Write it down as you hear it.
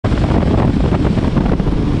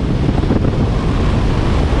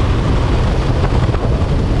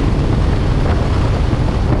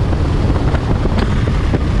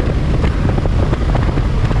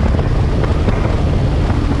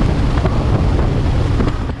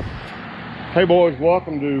Hey boys,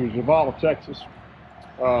 welcome to Zavala, Texas.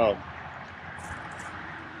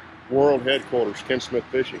 World headquarters,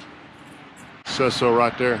 kensmithfishing. Says so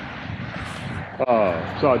right there.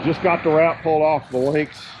 So I just got the wrap pulled off the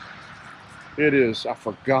Lynx. It is, I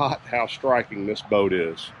forgot how striking this boat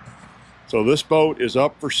is. So this boat is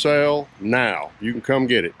up for sale now. You can come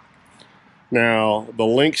get it. Now, the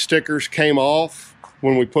Lynx stickers came off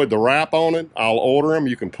when we put the wrap on it. I'll order them.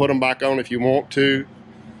 You can put them back on if you want to.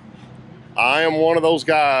 I am one of those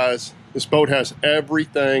guys. This boat has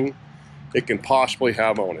everything it can possibly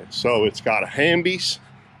have on it. So it's got a Hambies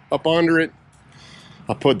up under it.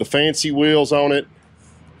 I put the fancy wheels on it.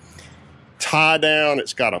 Tie down,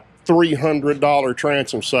 it's got a $300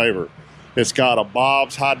 transom saver. It's got a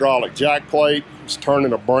Bob's hydraulic jack plate. It's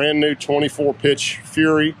turning a brand new 24 pitch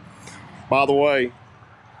Fury. By the way,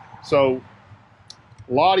 so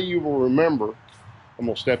a lot of you will remember, I'm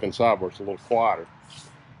gonna step inside where it's a little quieter,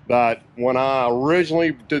 that when I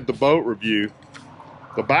originally did the boat review,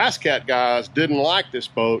 the Bass Cat guys didn't like this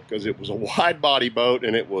boat because it was a wide body boat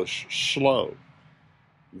and it was slow.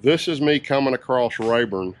 This is me coming across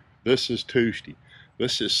Rayburn. This is Tuesday.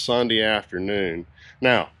 This is Sunday afternoon.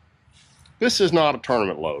 Now, this is not a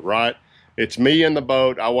tournament load, right? It's me in the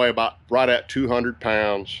boat. I weigh about right at 200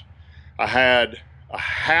 pounds. I had a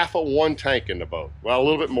half of one tank in the boat. Well, a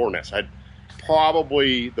little bit more than that. I had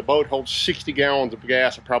probably, the boat holds 60 gallons of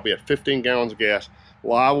gas. I probably had 15 gallons of gas.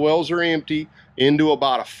 Live wells are empty, into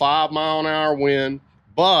about a 5-mile-an-hour wind,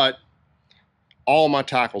 but all my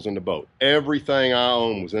tackle's in the boat. Everything I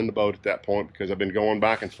own was in the boat at that point because I've been going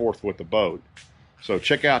back and forth with the boat. So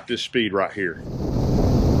check out this speed right here.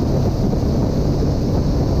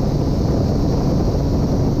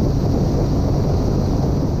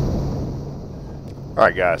 All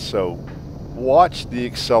right, guys, so watch the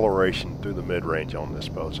acceleration through the mid-range on this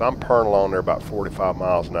boat. So I'm purring along there about 45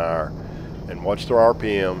 miles an hour, and watch the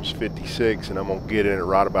RPMs, 56, and I'm gonna get in it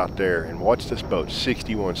right about there. And watch this boat,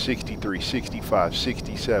 61, 63, 65,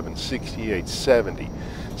 67, 68, 70,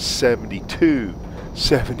 72,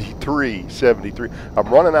 73, 73.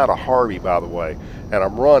 I'm running out of Harvey, by the way, and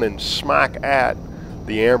I'm running smack at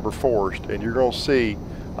the Amber Forest, and you're gonna see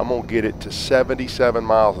I'm gonna get it to 77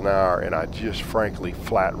 miles an hour, and I just frankly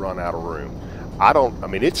flat run out of room. I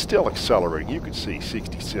mean, it's still accelerating. You can see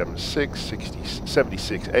 67.6, 60,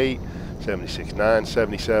 76.8, 76.9,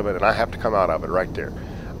 77, and I have to come out of it right there.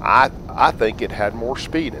 I think it had more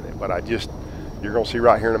speed in it, but you're gonna see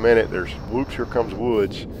right here in a minute, there's whoops, here comes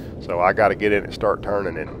woods. So I gotta get in and start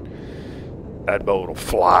turning, and that boat will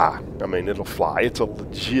fly. I mean, it'll fly. It's a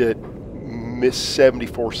legit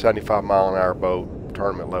 74, 75 mile an hour boat,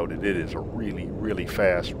 tournament loaded. It is a really, really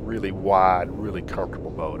fast, really wide, really comfortable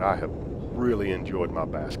boat. I have really enjoyed my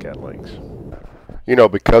Bass Cat Lynx. You know,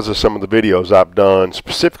 because of some of the videos I've done,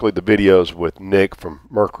 specifically the videos with Nick from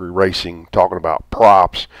Mercury Racing talking about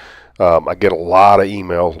props, I get a lot of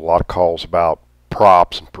emails, a lot of calls about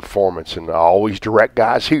props and performance, and I always direct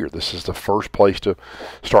guys here. This is the first place to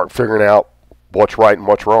start figuring out what's right and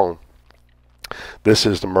what's wrong. This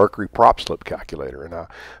is the Mercury prop slip calculator, and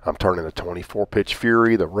I'm turning a 24 pitch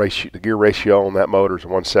Fury. The gear ratio on that motor is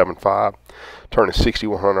 175. Turning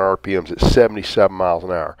 6,100 RPMs at 77 miles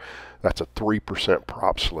an hour. That's a 3%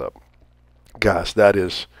 prop slip. Guys,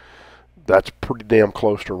 that's pretty damn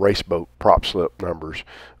close to race boat prop slip numbers.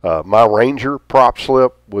 My Ranger prop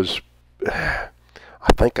slip was, I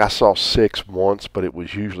think I saw 6 once, but it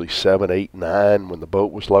was usually 7, 8, 9 when the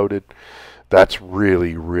boat was loaded. That's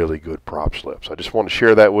really, really good prop slips. I just want to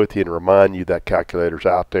share that with you and remind you that calculator's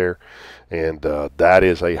out there, and that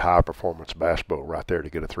is a high-performance bass boat right there to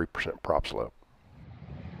get a 3% prop slip.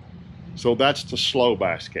 So that's the slow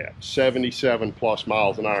Bass Cat, 77 plus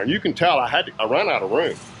miles an hour. And you can tell I ran out of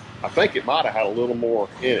room. I think it might have had a little more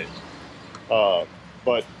in it.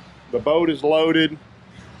 But the boat is loaded.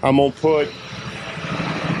 I'm gonna put,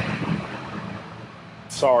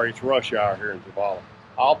 sorry, it's rush hour here in Zavala.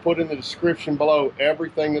 I'll put in the description below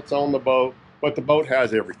everything that's on the boat, but the boat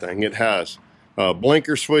has everything. It has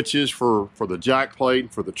blinker switches for the jack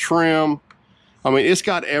plate, for the trim. I mean, it's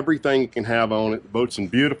got everything it can have on it. The boat's in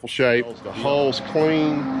beautiful shape. The hull's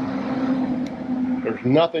clean. There's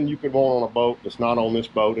nothing you could want on a boat that's not on this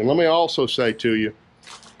boat. And let me also say to you,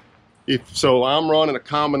 so I'm running a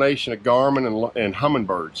combination of Garmin and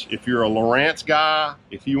Humminbirds. If you're a Lowrance guy,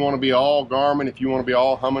 if you want to be all Garmin, if you want to be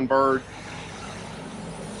all Humminbird,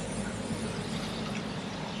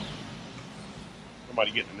 somebody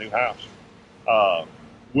getting a new house,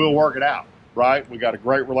 we'll work it out. Right? We got a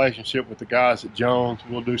great relationship with the guys at Jones.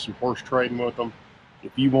 We'll do some horse trading with them.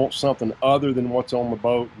 If you want something other than what's on the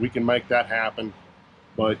boat, we can make that happen.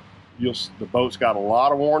 But The boat's got a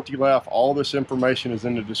lot of warranty left. All this information is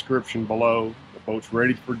in the description below. The boat's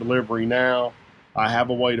ready for delivery now. I have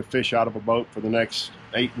a way to fish out of a boat for the next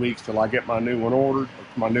 8 weeks till I get my new one ordered,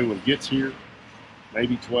 or my new one gets here.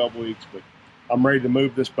 Maybe 12 weeks, but I'm ready to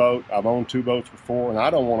move this boat. I've owned 2 boats before, and I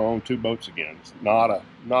don't want to own 2 boats again. It's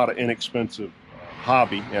not an inexpensive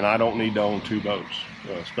hobby, and I don't need to own 2 boats,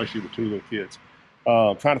 especially with 2 little kids.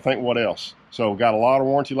 I'm trying to think what else. So got a lot of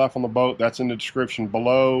warranty left on the boat. That's in the description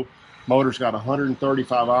below. Motor's got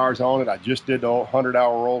 135 hours on it. I just did the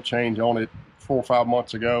 100-hour oil change on it 4 or 5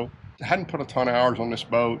 months ago. I hadn't put a ton of hours on this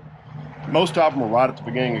boat. Most of them were right at the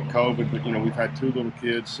beginning of COVID, but you know, we've had 2 little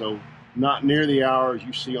kids, so not near the hours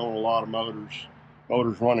you see on a lot of motors.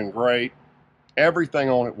 Motor's running great. Everything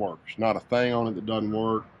on it works. Not a thing on it that doesn't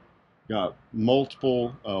work. Got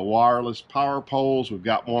multiple wireless power poles. We've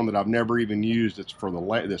got one that I've never even used. It's for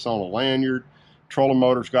that's on a lanyard. Trolling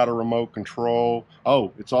motor's got a remote control.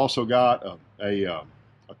 Oh, it's also got a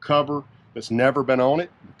cover that's never been on it.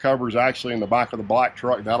 The cover is actually in the back of the black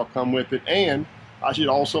truck. That'll come with it. And I should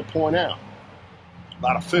also point out,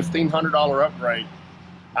 about a $1,500 upgrade,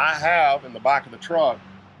 I have in the back of the truck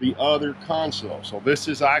the other console. So this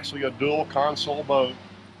is actually a dual console boat.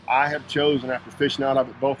 I have chosen, after fishing out of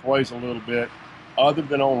it both ways a little bit, other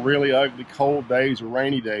than on really ugly cold days or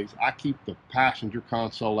rainy days, I keep the passenger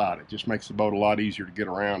console out. It just makes the boat a lot easier to get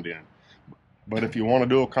around in. But if you want to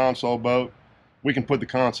do a console boat, we can put the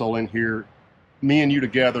console in here, me and you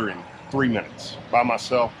together, in 3 minutes. By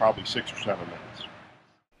myself, probably 6 or 7 minutes.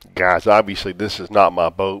 Guys, obviously this is not my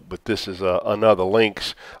boat, but this is another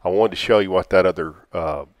Lynx. I wanted to show you what that other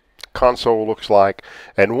console looks like.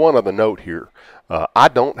 And one other note here, I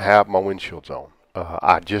don't have my windshields on.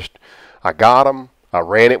 I got them. I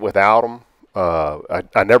ran it without them.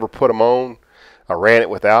 I never put them on. I ran it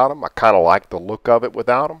without them. I kind of like the look of it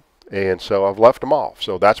without them. And so I've left them off.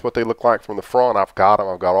 So that's what they look like from the front. I've got them.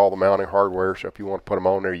 I've got all the mounting hardware. So if you want to put them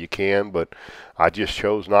on there, you can. But I just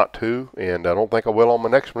chose not to. And I don't think I will on my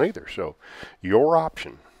next one either. So your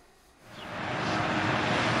option.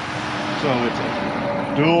 So it's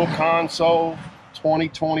a dual console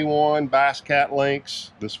 2021 Bass Cat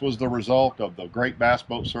Lynx. This was the result of the Great Bass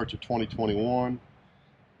Boat Search of 2021.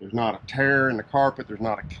 There's not a tear in the carpet. There's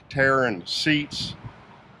not a tear in the seats.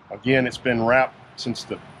 Again, it's been wrapped since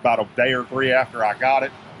about a day or 3 after I got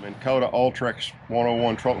it. Minn Kota Ultrex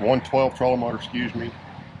 112 trolling motor, excuse me.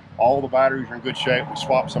 All the batteries are in good shape. We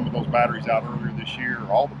swapped some of those batteries out earlier this year,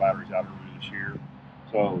 or all the batteries out earlier this year.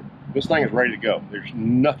 So this thing is ready to go. There's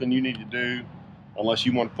nothing you need to do unless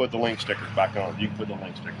you want to put the Lynx stickers back on. You can put the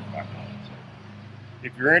Lynx stickers back on. So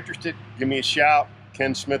if you're interested, give me a shout.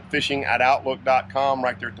 kensmithfishing@outlook.com,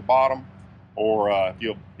 right there at the bottom. Or if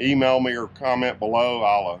you'll email me or comment below,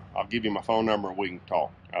 I'll give you my phone number and we can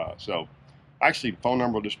talk. So actually, the phone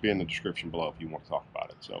number will just be in the description below if you want to talk about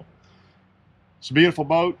it. So it's a beautiful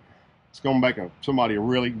boat. It's going to make somebody a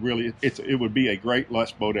really, it would be a great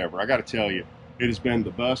less boat ever. I got to tell you, it has been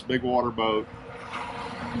the best big water boat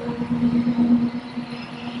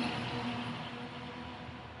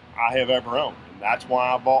I have ever owned. And that's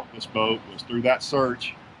why I bought this boat, was through that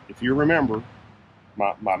search. If you remember,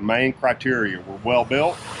 my main criteria were well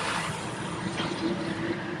built,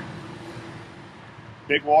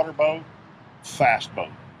 big water boat, fast boat.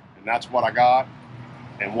 And that's what I got.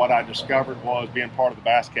 And what I discovered was being part of the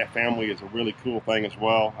Bass Cat family is a really cool thing as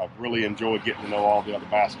well. I've really enjoyed getting to know all the other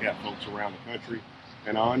Bass Cat folks around the country.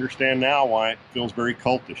 And I understand now why it feels very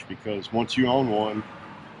cultish, because once you own one,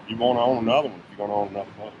 you want to own another one if you're going to own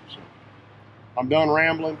another boat. So I'm done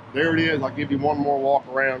rambling. There it is. I'll give you one more walk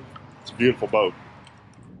around. It's a beautiful boat.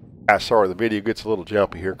 Sorry, the video gets a little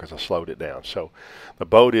jumpy here because I slowed it down. So the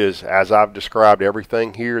boat is, as I've described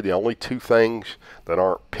everything here, the only 2 things that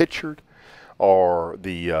aren't pictured are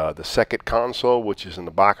the second console, which is in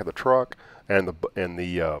the back of the truck, and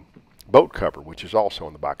the boat cover, which is also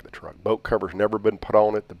in the back of the truck. Boat cover's never been put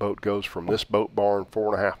on it. The boat goes from this boat barn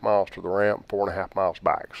 4.5 miles to the ramp, 4.5 miles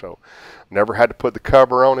back. So never had to put the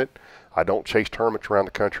cover on it. I don't chase tournaments around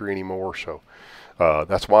the country anymore, so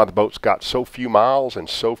that's why the boat's got so few miles and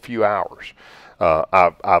so few hours.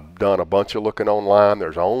 I've done a bunch of looking online.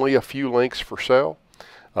 There's only a few Lynx for sale,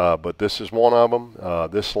 but this is one of them.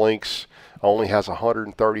 This Lynx only has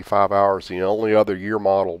 135 hours. The only other year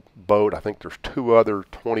model boat, I think there's 2 other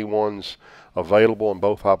 21s available, and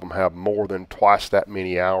both of them have more than twice that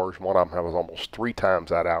many hours. One of them has almost 3 times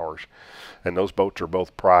that hours. And those boats are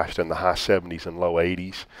both priced in the high 70s and low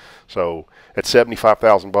 80s. So at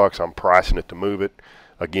 $75,000 bucks, I'm pricing it to move it.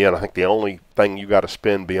 Again, I think the only thing you got to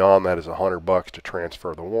spend beyond that is $100 to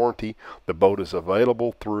transfer the warranty. The boat is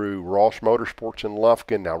available through Ross Motorsports in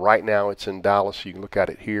Lufkin. Now, right now it's in Dallas, so you can look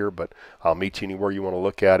at it here, but I'll meet you anywhere you want to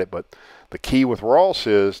look at it. But the key with Ross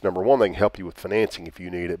is, number one, they can help you with financing if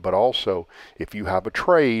you need it, but also if you have a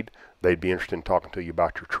trade, they'd be interested in talking to you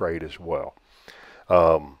about your trade as well.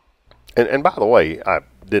 And by the way, I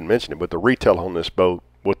didn't mention it, but the retail on this boat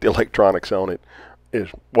with the electronics on it is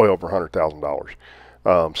way over $100,000.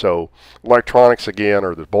 So electronics again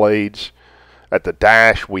are the blades. At the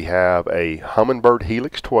dash we have a Humminbird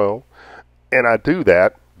Helix 12, and I do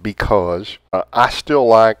that because I still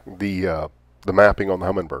like the mapping on the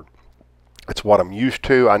Humminbird. It's what I'm used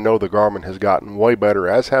to. I know the Garmin has gotten way better,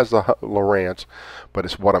 as has the Lowrance, but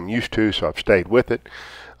it's what I'm used to, so I've stayed with it.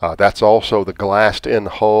 That's also the glassed-in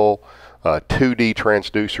hull 2D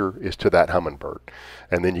transducer is to that Humminbird,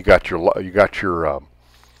 and then you got your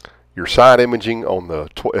side imaging on the,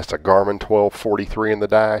 it's a Garmin 1243 in the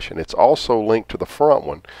dash, and it's also linked to the front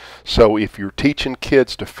one. So if you're teaching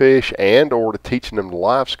kids to fish and or to teaching them to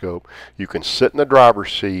live scope, you can sit in the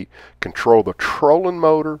driver's seat, control the trolling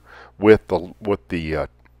motor with the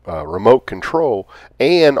remote control,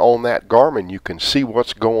 and on that Garmin you can see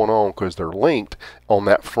what's going on because they're linked on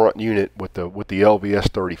that front unit with the LVS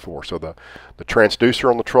 34. So the transducer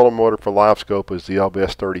on the trolling motor for live scope is the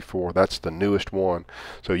LVS 34. That's the newest one,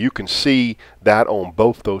 so you can see that on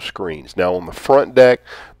both those screens. Now on the front deck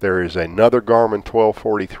there is another Garmin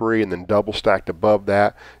 1243, and then double stacked above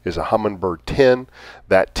that is a Humminbird 10.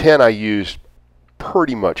 That 10 I use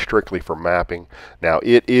pretty much strictly for mapping. Now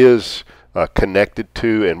it is connected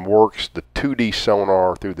to and works the 2D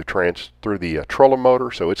sonar through the trolling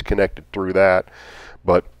motor, so it's connected through that,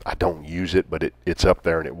 but I don't use it, but it's up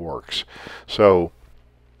there and it works. So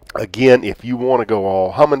again, if you want to go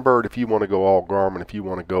all Humminbird, if you want to go all Garmin, if you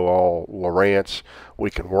want to go all Lowrance, we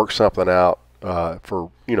can work something out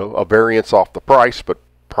for, you know, a variance off the price, but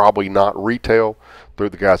probably not retail, through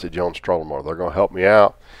the guys at Jones Trolling Motor. They're going to help me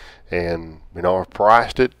out, and you know, I've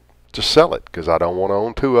priced it to sell it because I don't want to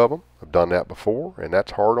own two of them. I've done that before, and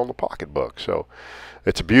that's hard on the pocketbook. So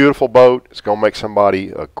it's a beautiful boat. It's going to make somebody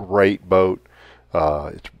a great boat.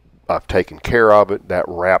 I've taken care of it. That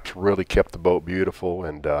wrap's really kept the boat beautiful,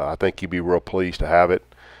 and I think you'd be real pleased to have it,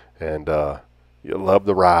 and you'll love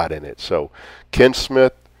the ride in it. So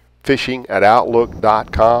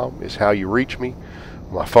kensmithfishing@outlook.com is how you reach me.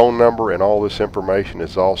 My phone number and all this information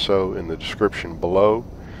is also in the description below.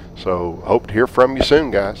 So hope to hear from you soon,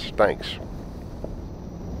 guys. Thanks.